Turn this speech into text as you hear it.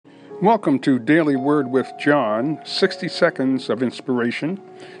Welcome to Daily Word with John, 60 Seconds of Inspiration,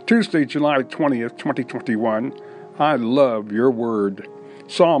 Tuesday, July 20th, 2021. I love your word.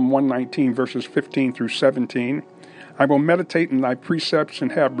 Psalm 119, verses 15 through 17. I will meditate in thy precepts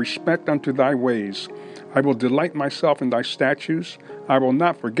and have respect unto thy ways. I will delight myself in thy statutes. I will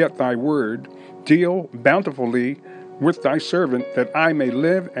not forget thy word. Deal bountifully with thy servant, that I may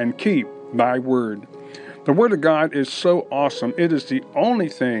live and keep thy word. The word of God is so awesome. It is the only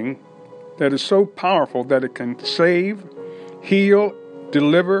thing that is so powerful that it can save, heal,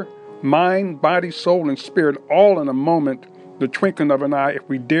 deliver, mind, body, soul, and spirit, all in a moment, the twinkling of an eye, if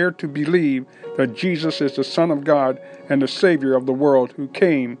we dare to believe that Jesus is the Son of God and the Savior of the world who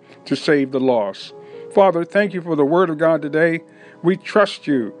came to save the lost. Father, thank you for the word of God today. We trust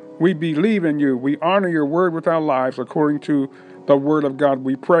you. We believe in you. We honor your word with our lives according to the word of God.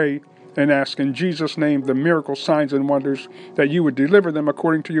 We pray and ask in Jesus' name the miracle signs and wonders, that you would deliver them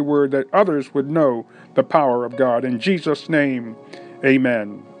according to your word, that others would know the power of God. In Jesus' name,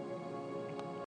 amen.